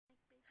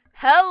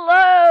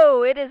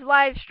Hello, it is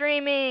live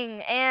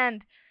streaming,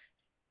 and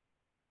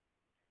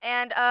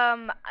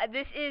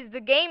this is the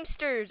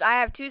Gamesters.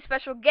 I have two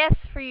special guests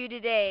for you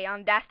today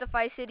on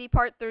Dastify City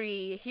Part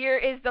 3. Here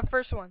is the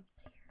first one.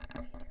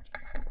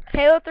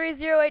 Halo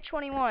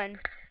 30821.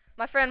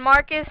 My friend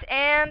Marcus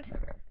and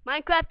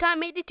Minecraft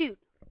Time 82.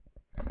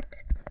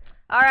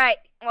 Alright,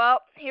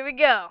 well, here we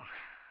go.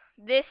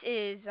 This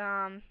is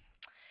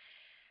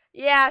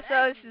yeah,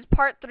 so this is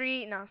part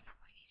 3. No,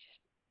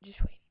 just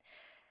wait.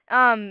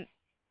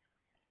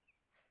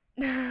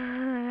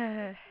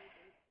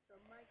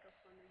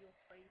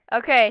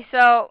 Okay,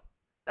 so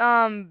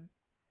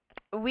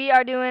we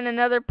are doing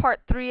another part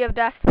 3 of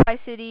Dastify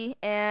City,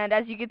 and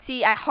as you can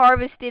see, I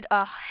harvested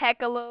a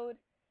hecka load.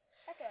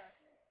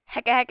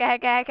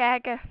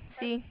 Hecka.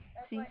 See?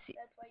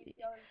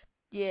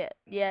 Yeah,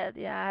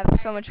 I have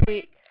so much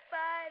wheat.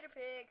 Spider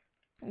pig.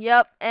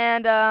 Yep,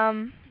 and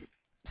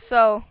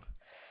so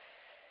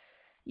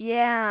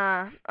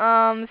yeah,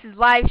 this is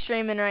live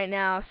streaming right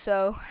now,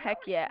 so heck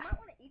yeah. You might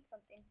want to eat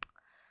something.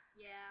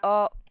 Yeah.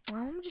 Oh,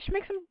 just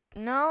make some.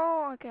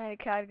 No, okay,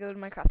 I gotta go to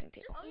my crafting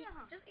table.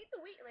 Just eat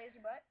the wheat, lazy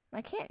butt. I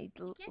can't eat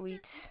the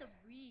wheat. Just eat the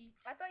wheat.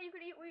 I thought you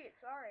could eat wheat.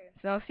 Sorry.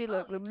 No, see,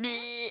 look.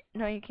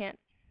 No, you can't.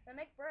 Then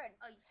make bread.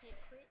 Oh, you can't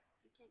quit.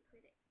 You can't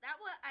quit it. That's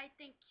what I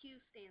think Q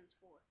stands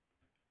for.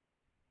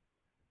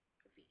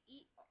 If you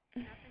eat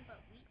nothing but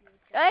wheat.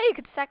 Hey, you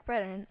could stack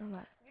bread. I didn't know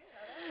that.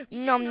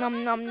 Nom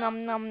nom nom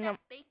nom nom nom.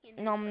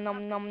 Nom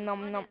nom nom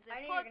nom nom.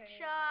 Pork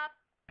chop.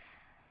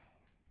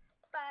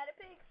 Spider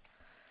pig.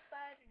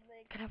 Spider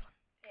leg. Can I have one?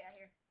 Yeah,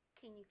 here.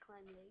 Can you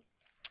climb legs?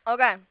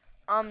 Okay.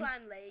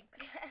 Climb legs.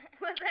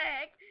 What the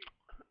heck?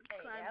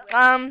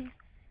 Climb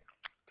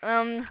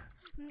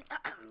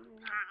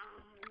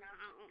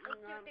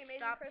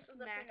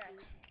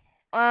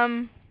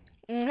legs.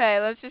 Okay,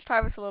 let's just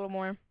harvest a little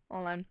more.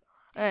 Hold on.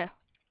 Dude,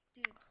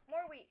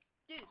 more wheat.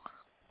 Dude.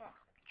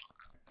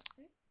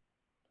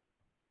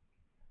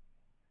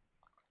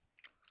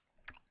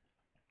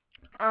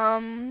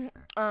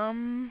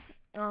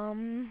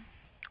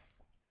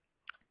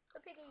 The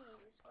piggies.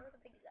 Where are the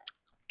piggies at?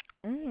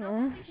 You know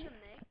what we should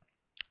make?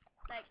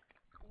 Like,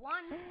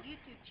 one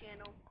YouTube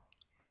channel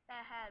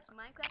that has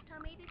Minecraft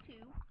Time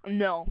 82.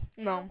 No.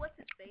 What's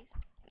his face?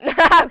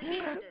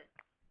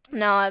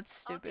 No, that's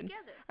stupid.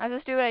 Altogether. That's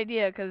a stupid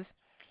idea, because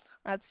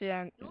that's,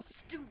 yeah. You're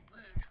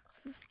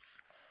stupid.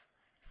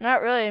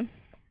 Not really.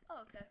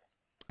 Oh, okay.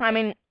 I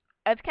mean,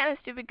 it's kind of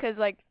stupid, because,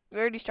 like, we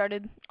already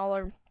started all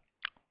our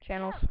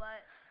channels. Yeah,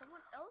 but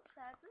someone else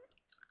has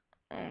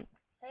it.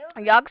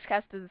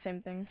 Yogscast did the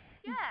same thing.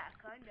 Yeah,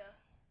 kinda.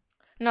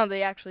 No,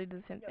 they actually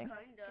did the same thing.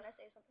 Kinda. Can I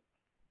say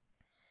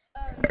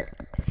something?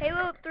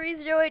 Halo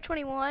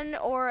 30821,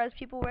 or as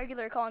people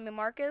regularly call me,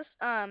 Marcus.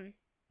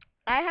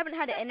 I haven't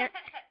had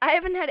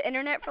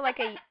internet for like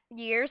a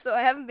year, so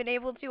I haven't been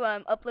able to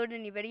upload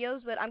any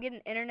videos. But I'm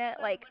getting internet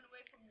like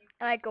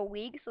in like a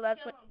week, so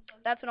that's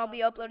when I'll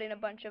be uploading a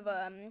bunch of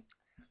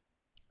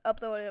I'll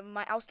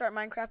start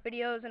Minecraft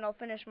videos, and I'll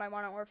finish my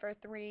Modern Warfare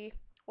 3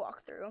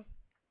 walkthrough.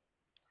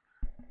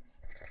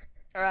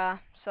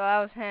 So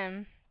that was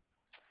him.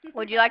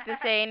 Would you like to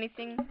say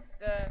anything,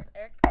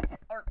 Eric,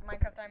 or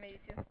Minecraft Time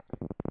 82?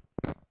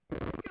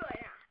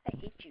 I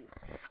hate you.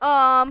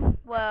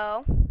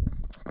 Well,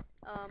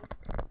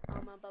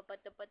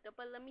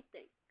 but let me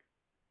think.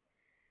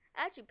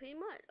 Actually, pretty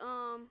much.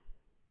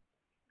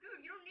 Dude,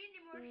 you don't need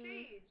any more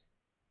seeds.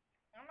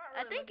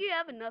 I think you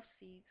have enough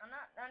seeds. I'm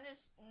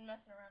just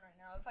messing around right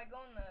now. If I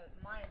go in the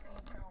mine, it's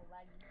gonna turn all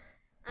laggy.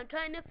 I'm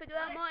trying to figure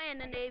out more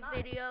anime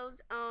videos.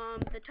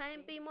 They're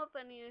trying to be more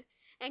funnier.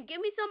 And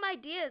give me some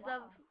ideas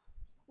of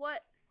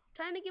what.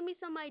 Trying to give me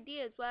some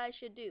ideas what I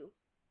should do.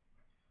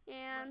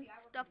 And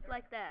stuff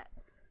like that.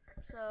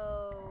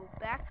 So,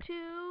 back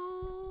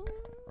to...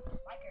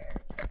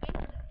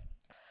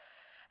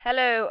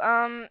 Hello,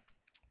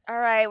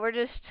 alright, we're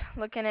just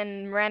looking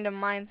in random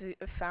mines we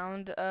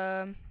found, Hey,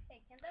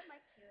 can that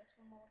mic hear us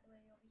from all the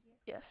way over here?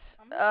 yes,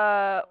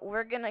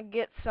 we're gonna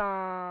get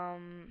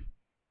some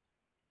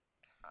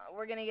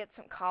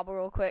cobble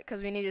real quick,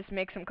 because we need to just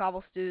make some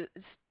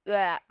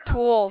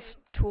tools,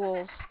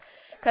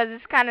 because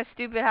it's kind of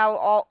stupid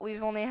how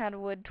we've only had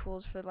wood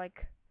tools for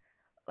like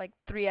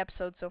 3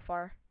 episodes so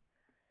far.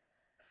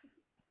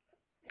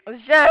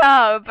 Shut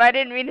up, I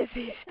didn't mean to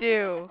say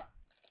stew.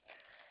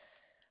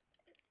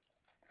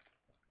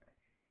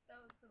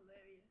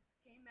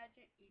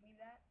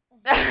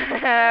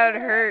 That would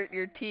hurt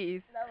your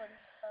teeth. That would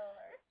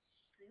hurt.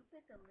 Soup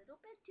is a little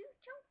bit too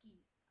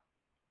chunky.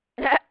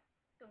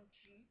 Don't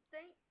you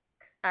think?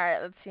 Alright,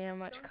 let's see how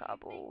much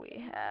cobble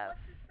we have.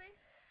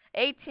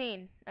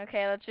 18.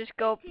 Okay, let's just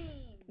go.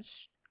 18.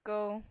 Let's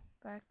go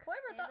back.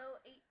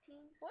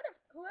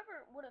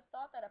 Whoever would have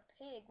thought that a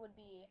pig would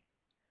be...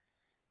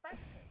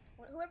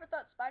 Whoever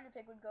thought Spider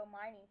Pig would go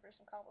mining for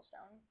some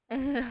cobblestone. I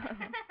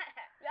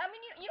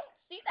mean, you don't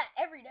see that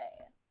every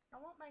day. I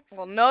want my...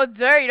 Well, no,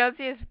 sir, you don't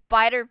see a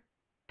spider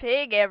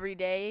pig every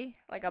day.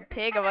 Like a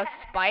pig of a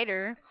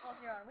spider. Well, if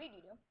you're on weed,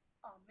 you do.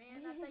 Oh,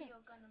 man, I thought you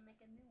were going to make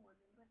a new one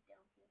and live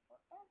down here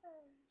forever.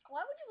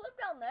 Why would you live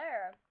down down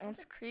there. That's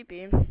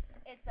creepy.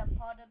 It's a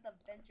part of the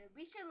adventure.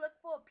 We should look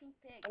for a pink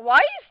pig. Why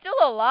are you still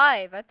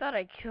alive? I thought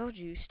I killed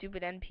you,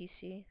 stupid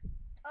NPC.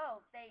 Oh,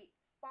 they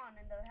spawn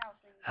in the house.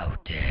 How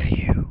dare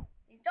you?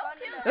 Don't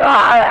kill them.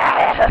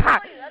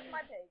 That's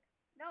my pig.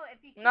 No, if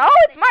you kill No, them,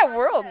 it's they my spawn in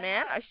world, the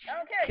man. house. I I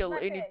don't should care, kill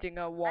it's my pig. anything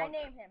I I want.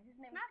 named him.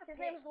 His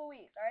name is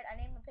Luis. Alright, I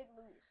named the pig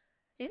Luis.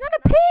 He's not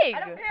a pig. I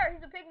don't care.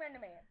 He's a pigman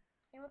to me.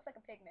 He looks like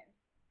a pigman.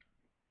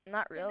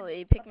 Not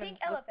really. A Pigmen. pink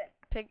elephant.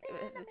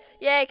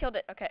 Yeah, I killed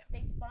it. Okay.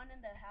 They spawn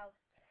in the house.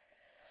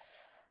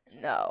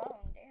 No.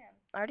 Oh, damn.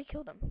 I already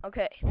killed him.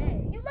 Okay.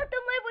 Hey, you let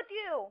them live with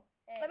you.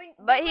 Hey. I mean,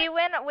 But he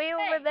went way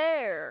over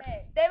there.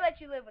 Hey, they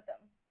let you live with them.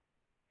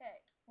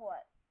 Hey,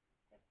 what?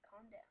 Just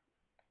calm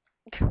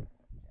down.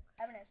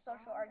 Having a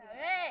social argument.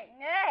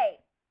 Hey.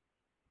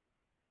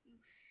 You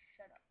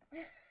shut up.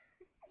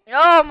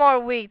 Oh, more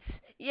wheats.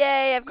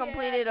 Yay, I've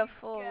completed a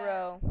full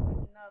row.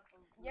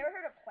 You ever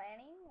heard of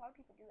planning? A lot of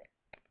people do it.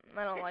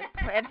 I don't like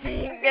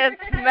planting.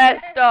 It's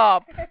messed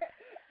up.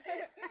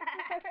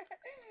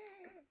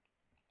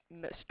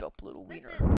 Messed up little wiener.